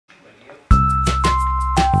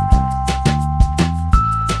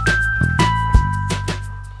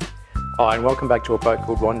Hi and welcome back to a boat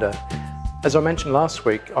called Wanda. As I mentioned last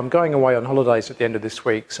week, I'm going away on holidays at the end of this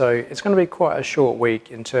week, so it's going to be quite a short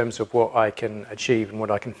week in terms of what I can achieve and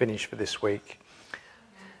what I can finish for this week.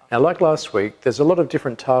 Now, like last week, there's a lot of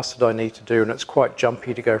different tasks that I need to do, and it's quite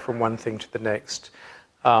jumpy to go from one thing to the next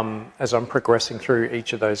as I'm progressing through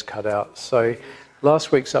each of those cutouts. So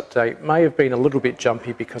last week's update may have been a little bit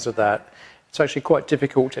jumpy because of that. It's actually quite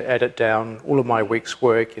difficult to edit down all of my week's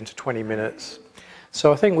work into 20 minutes.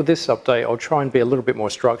 So I think with this update, I'll try and be a little bit more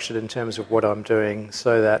structured in terms of what I'm doing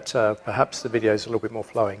so that perhaps the video is a little bit more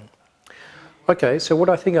flowing. Okay, so what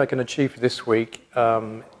I think I can achieve for this week,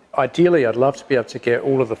 ideally I'd love to be able to get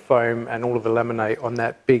all of the foam and all of the laminate on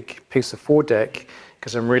that big piece of foredeck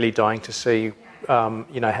because I'm really dying to see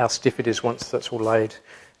how stiff it is once that's all laid.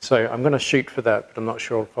 So I'm going to shoot for that, but I'm not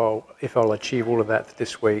sure if I'll achieve all of that for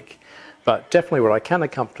this week. But definitely what I can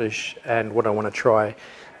accomplish and what I want to try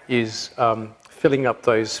is filling up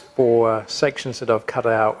those 4 sections that I've cut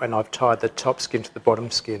out, and I've tied the top skin to the bottom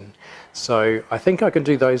skin. So I think I can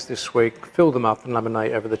do those this week, fill them up and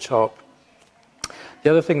laminate over the top. The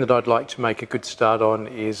other thing that I'd like to make a good start on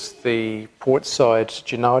is the port side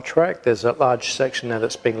genoa track. There's a large section there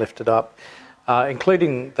that's being lifted up,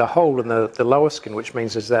 including the hole in the lower skin, which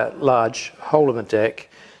means there's that large hole in the deck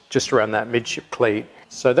just around that midship cleat.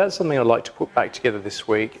 So that's something I'd like to put back together this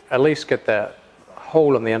week, at least get that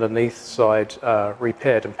hole on the underneath side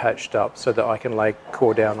repaired and patched up so that I can lay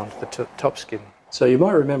core down onto the top skin. So you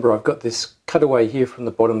might remember I've got this cutaway here from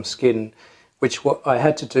the bottom skin, which what I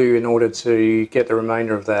had to do in order to get the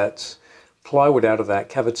remainder of that plywood out of that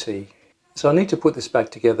cavity. So I need to put this back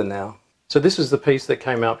together now. So this is the piece that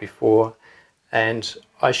came out before, and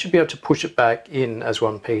I should be able to push it back in as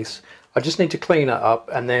one piece. I just need to clean it up,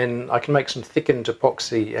 and then I can make some thickened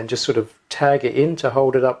epoxy and just sort of tag it in to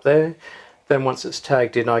hold it up there. Then once it's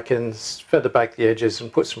tagged in, I can feather back the edges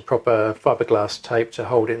and put some proper fiberglass tape to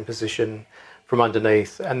hold it in position from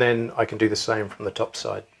underneath, and then I can do the same from the top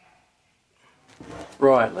side.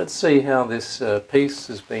 Right, let's see how this piece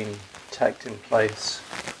has been tacked in place.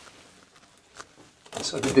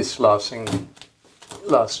 So I did this last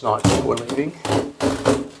night before leaving.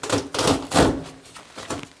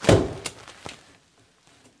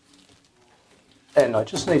 And I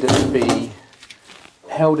just need it to be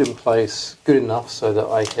held in place good enough so that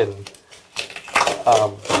I can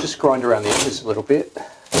just grind around the edges a little bit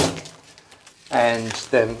and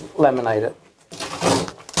then laminate it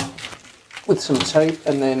with some tape,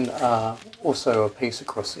 and then also a piece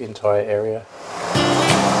across the entire area.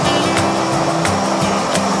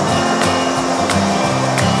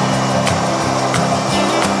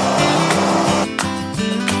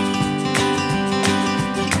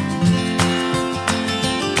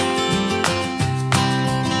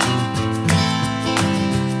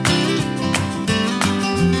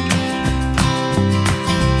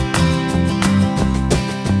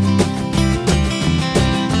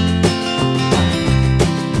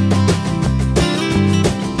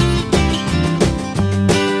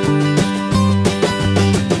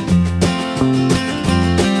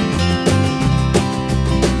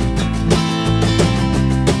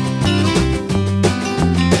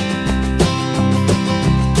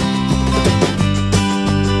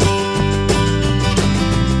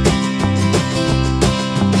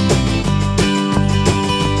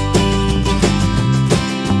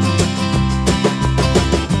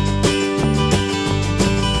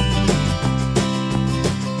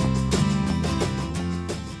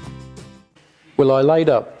 Well, I laid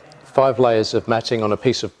up 5 layers of matting on a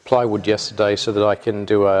piece of plywood yesterday so that I can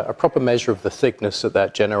do a proper measure of the thickness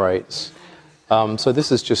that generates. So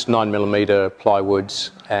this is just 9mm plywood,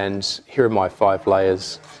 and here are my 5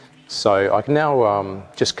 layers. So I can now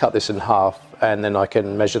just cut this in half, and then I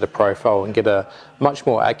can measure the profile and get a much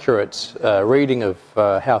more accurate reading of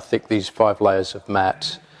how thick these 5 layers of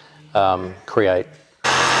mat create.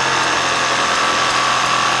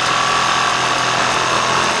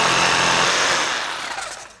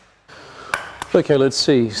 Okay, let's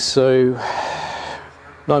see. So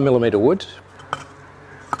 9mm wood. I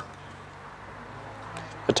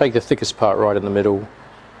take the thickest part right in the middle.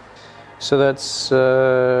 So that's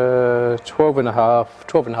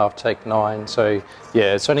 12.5 take 9. So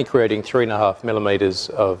yeah, it's only creating 3.5mm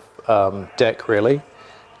of deck really,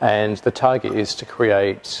 and the target is to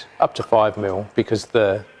create up to 5mm because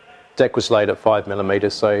the deck was laid at 5mm.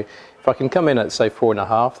 So if I can come in at say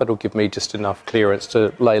 4.5, that'll give me just enough clearance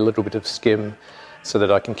to lay a little bit of skim so that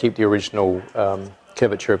I can keep the original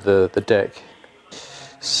curvature of the deck.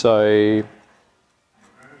 So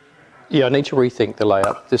yeah, I need to rethink the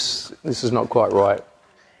layout. This is not quite right.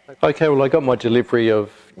 Okay, well I got my delivery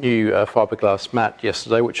of new fiberglass mat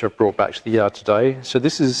yesterday, which I've brought back to the yard today. So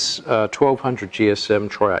this is 1200 GSM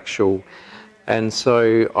triaxial, and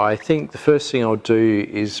so I think the first thing I'll do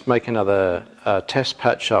is make another test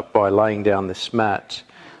patch up by laying down this mat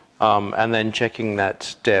and then checking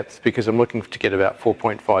that depth, because I'm looking to get about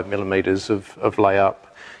 4.5 millimeters of layup.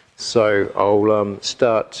 So I'll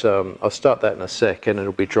start that in a sec, and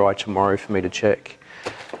it'll be dry tomorrow for me to check.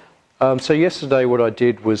 So yesterday what I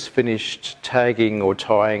did was finished tagging or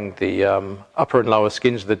tying the upper and lower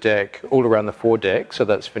skins of the deck all around the foredeck, so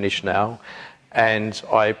that's finished now. And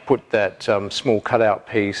I put that small cutout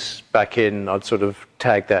piece back in. I'd sort of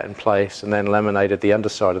tagged that in place and then laminated the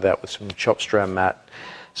underside of that with some chop strand mat.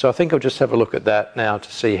 So I think I'll just have a look at that now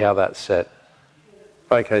to see how that's set.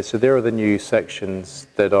 Okay, so there are the new sections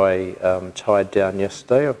that I tied down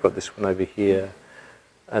yesterday. I've got this one over here,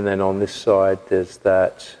 and then on this side there's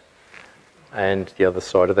that, and the other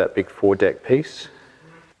side of that big foredeck piece.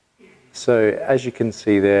 So as you can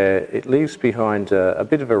see there, it leaves behind a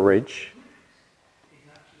bit of a ridge,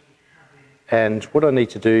 and what I need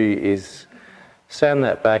to do is sand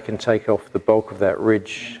that back and take off the bulk of that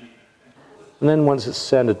ridge. And then once it's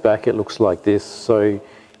sanded back, it looks like this. So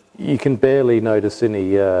you can barely notice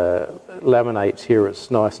any laminates here.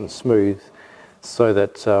 It's nice and smooth, so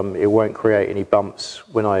that it won't create any bumps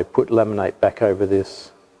when I put laminate back over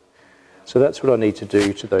this. So that's what I need to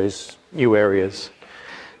do to those new areas.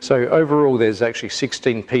 So overall there's actually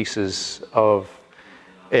 16 pieces of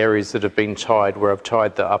areas that have been tied, where I've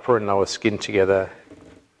tied the upper and lower skin together.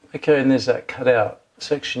 Okay, and there's that cutout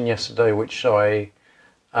section yesterday which I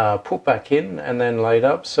put back in and then laid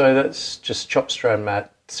up. So that's just chop strand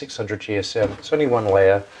mat, 600 GSM. It's only one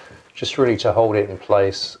layer, just really to hold it in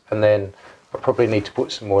place, and then I probably need to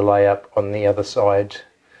put some more layup on the other side,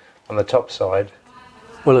 on the top side.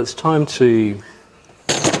 Well, it's time to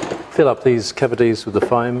fill up these cavities with the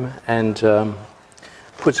foam and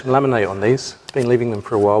put some laminate on these. I've been leaving them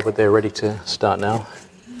for a while, but they're ready to start now.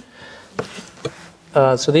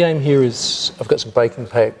 So the aim here is, I've got some baking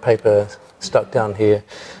paper stuck down here,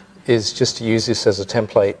 is just to use this as a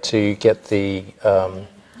template to get the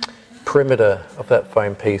perimeter of that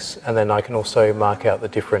foam piece, and then I can also mark out the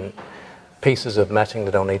different pieces of matting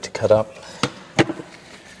that I'll need to cut up.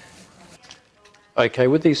 Okay,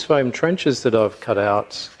 with these foam trenches that I've cut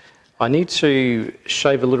out, I need to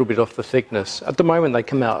shave a little bit off the thickness. At the moment they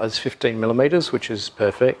come out as 15 millimeters, which is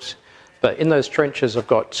perfect. But in those trenches I've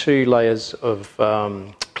got 2 layers of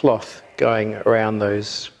cloth going around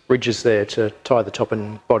those ridges there to tie the top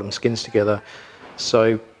and bottom skins together.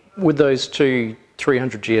 So with those 2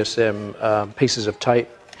 300 GSM pieces of tape,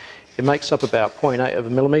 it makes up about 0.8 of a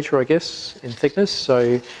millimetre, I guess, in thickness.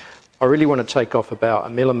 So I really want to take off about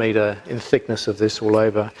 1 millimetre in thickness of this all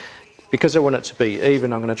over. Because I want it to be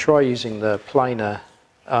even, I'm going to try using the planer,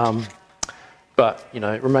 but you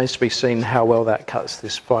know, it remains to be seen how well that cuts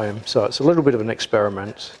this foam. So it's a little bit of an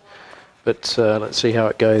experiment, but let's see how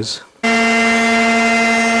it goes.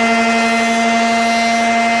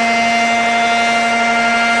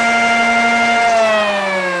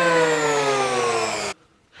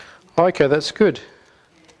 Okay, that's good.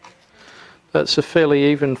 That's a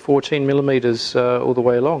fairly even 14 millimetres all the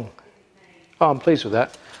way along. Oh, I'm pleased with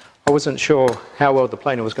that. I wasn't sure how well the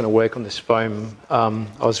planer was going to work on this foam. I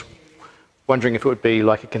was wondering if it would be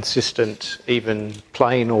like a consistent, even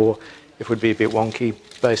plane, or if it would be a bit wonky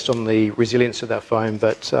based on the resilience of that foam,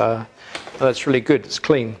 but that's really good, it's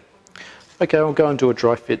clean. Okay, I'll go and do a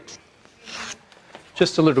dry fit.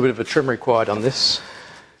 Just a little bit of a trim required on this.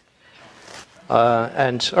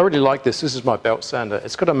 And I really like this. This is my belt sander.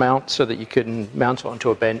 It's got a mount so that you can mount it onto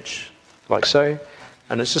a bench, like so.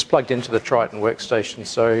 And it's just plugged into the Triton workstation.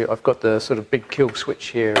 So I've got the sort of big kill switch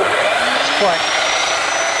here. It's quite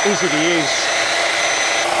easy to use.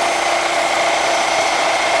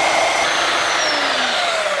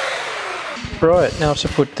 Right, now to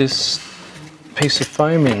put this piece of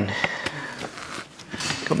foam in.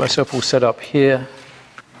 Got myself all set up here.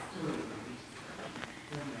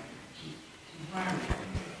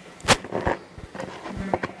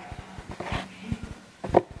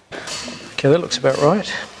 Okay, that looks about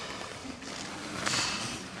right.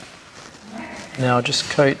 Now I'll just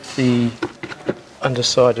coat the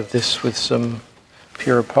underside of this with some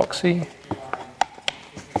pure epoxy.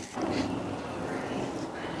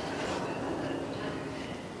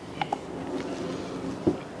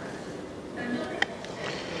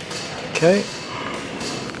 Okay.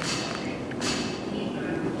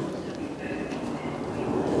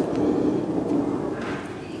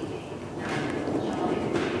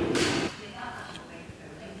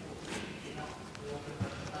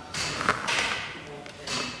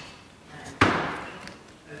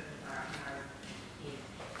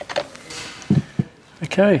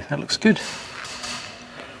 Okay, that looks good.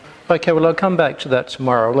 Okay, well I'll come back to that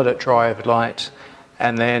tomorrow. I'll let it dry overnight,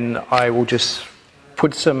 and then I will just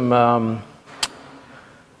put some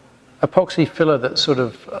epoxy filler that's sort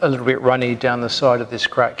of a little bit runny down the side of this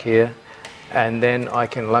crack here, and then I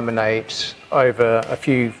can laminate over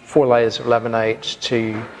 4 layers of laminate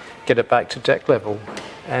to get it back to deck level.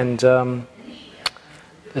 And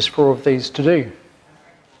there's 4 of these to do.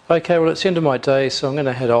 Okay, well it's the end of my day, so I'm going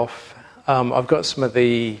to head off. I've got some of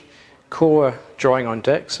the core drying on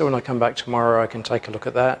deck, so when I come back tomorrow I can take a look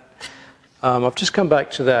at that. I've just come back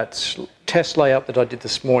to that test layout that I did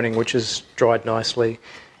this morning, which has dried nicely,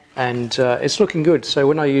 and it's looking good. So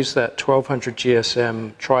when I use that 1200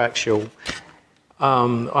 GSM triaxial,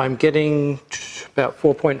 I'm getting about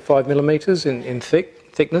 4.5 millimeters in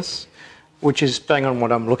thickness, which is bang on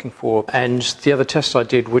what I'm looking for. And the other test I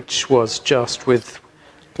did, which was just with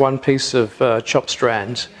 1 piece of chopped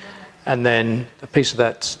strand, and then a piece of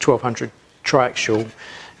that 1200 triaxial,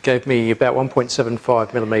 gave me about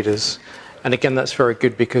 1.75 millimeters. And again, that's very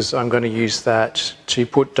good because I'm going to use that to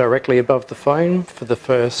put directly above the foam for the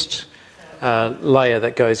first layer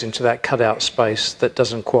that goes into that cutout space that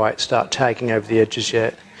doesn't quite start tagging over the edges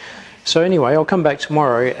yet. So anyway, I'll come back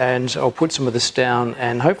tomorrow and I'll put some of this down,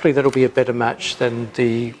 and hopefully that'll be a better match than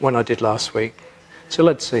the one I did last week. So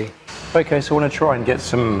let's see. Okay, so I want to try and get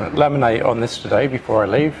some laminate on this today before I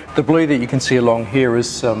leave. The blue that you can see along here is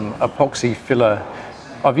some epoxy filler.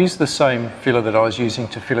 I've used the same filler that I was using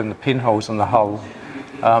to fill in the pinholes on the hull.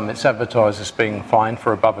 It's advertised as being fine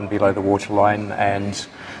for above and below the waterline, and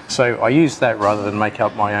so I used that rather than make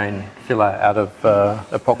up my own filler out of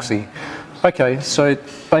epoxy. Okay, so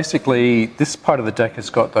basically this part of the deck has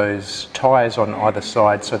got those tyres on either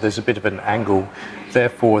side, so there's a bit of an angle.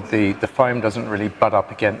 Therefore the foam doesn't really butt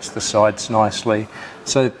up against the sides nicely.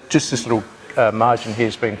 So just this little margin here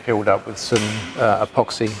has been filled up with some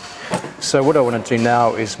epoxy. So what I want to do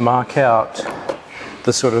now is mark out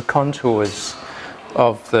the sort of contours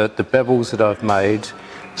of the bevels that I've made,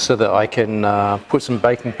 so that I can put some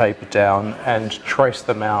baking paper down and trace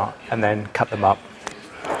them out and then cut them up.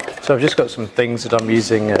 So I've just got some things that I'm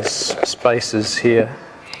using as spacers here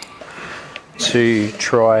to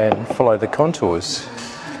try and follow the contours.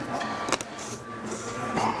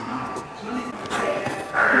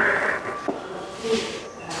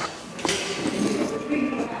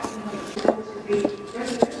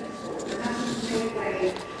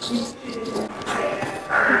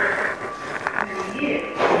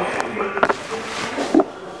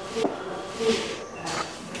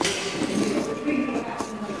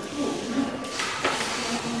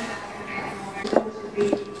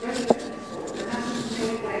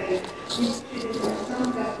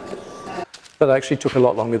 That actually took a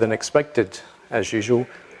lot longer than expected, as usual.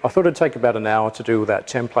 I thought it'd take about an hour to do all that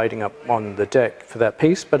templating up on the deck for that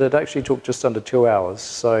piece, but it actually took just under 2 hours.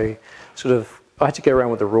 So I had to go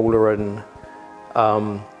around with a ruler and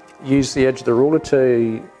use the edge of the ruler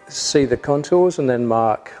to see the contours, and then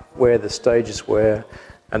mark where the stages were,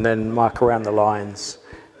 and then mark around the lines,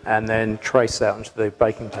 and then trace out into the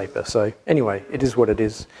baking paper. So anyway, it is what it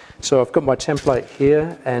is. So I've got my template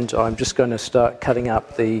here, and I'm just going to start cutting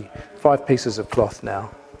up the 5 pieces of cloth now.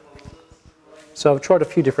 So I've tried a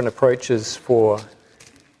few different approaches for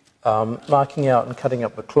marking out and cutting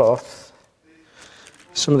up the cloth.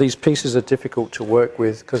 Some of these pieces are difficult to work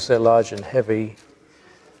with because they're large and heavy.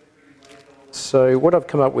 So what I've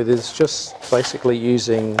come up with is just basically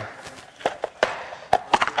using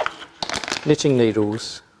knitting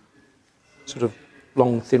needles, sort of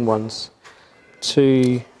long thin ones,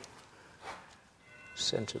 to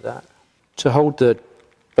center that, to hold the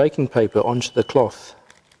baking paper onto the cloth.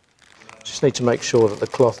 Just need to make sure that the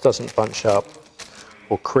cloth doesn't bunch up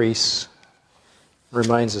or crease,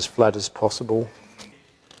 remains as flat as possible.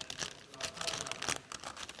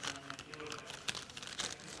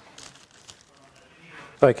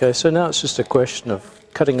 Okay, so now it's just a question of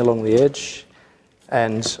cutting along the edge,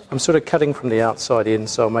 and I'm sort of cutting from the outside in,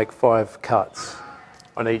 so I'll make 5 cuts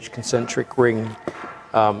on each concentric ring,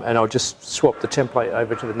 and I'll just swap the template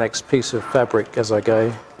over to the next piece of fabric as I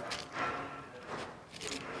go.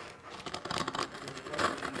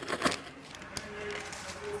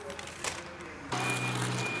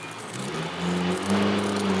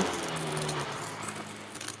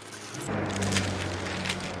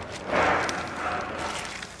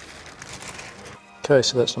 Okay,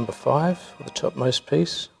 so that's number 5, the topmost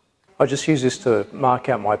piece. I just use this to mark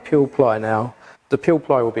out my peel ply now. The peel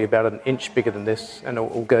ply will be about an inch bigger than this, and it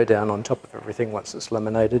will go down on top of everything once it's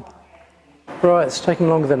laminated. Right, it's taking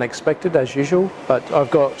longer than expected as usual, but I've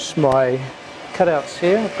got my cutouts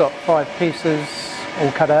here. I've got 5 pieces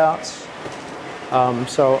all cut out.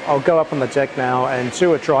 So I'll go up on the deck now and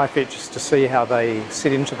do a dry fit just to see how they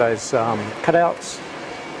sit into those cutouts,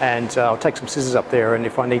 and I'll take some scissors up there, and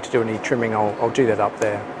if I need to do any trimming I'll do that up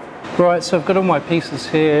there. Right, so I've got all my pieces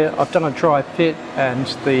here. I've done a dry fit and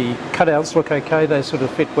the cutouts look okay, they sort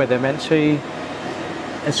of fit where they're meant to.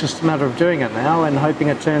 It's just a matter of doing it now and hoping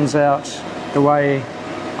it turns out the way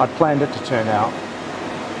I'd planned it to turn out.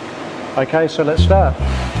 Okay, so let's start.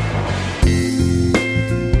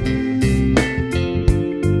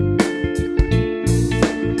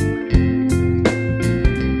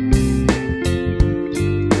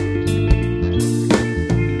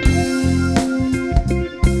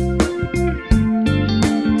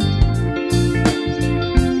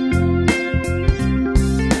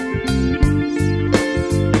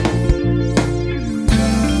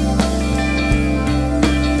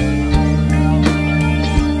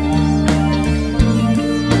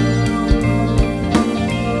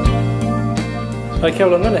 Okay,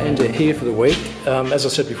 well I'm going to end it here for the week. As I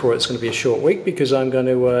said before, it's going to be a short week because I'm going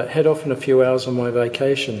to head off in a few hours on my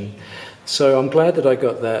vacation. So I'm glad that I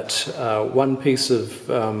got that one piece of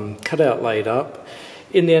cutout laid up.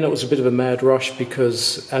 In the end it was a bit of a mad rush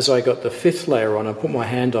because as I got the 5th layer on, I put my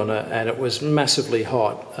hand on it and it was massively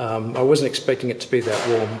hot. I wasn't expecting it to be that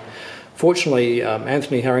warm. Fortunately,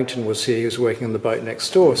 Anthony Harrington was here, he was working on the boat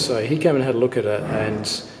next door, so he came and had a look at it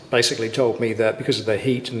and basically told me that because of the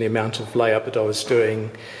heat and the amount of layup that I was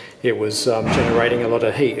doing, it was generating a lot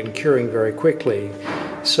of heat and curing very quickly.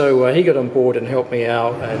 So he got on board and helped me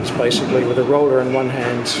out, and basically with a roller in one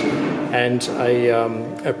hand and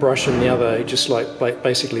a brush in the other, he just like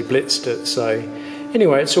basically blitzed it. So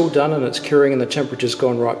anyway, it's all done and it's curing and the temperature's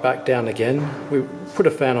gone right back down again. We put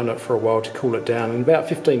a fan on it for a while to cool it down, and in about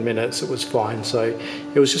 15 minutes it was fine. So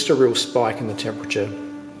it was just a real spike in the temperature.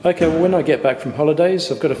 Okay, well when I get back from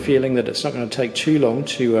holidays, I've got a feeling that it's not going to take too long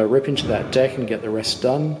to rip into that deck and get the rest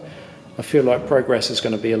done. I feel like progress is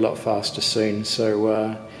going to be a lot faster soon,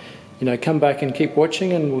 so you know, come back and keep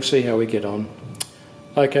watching and we'll see how we get on.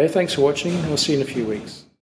 Okay, thanks for watching, I'll see you in a few weeks.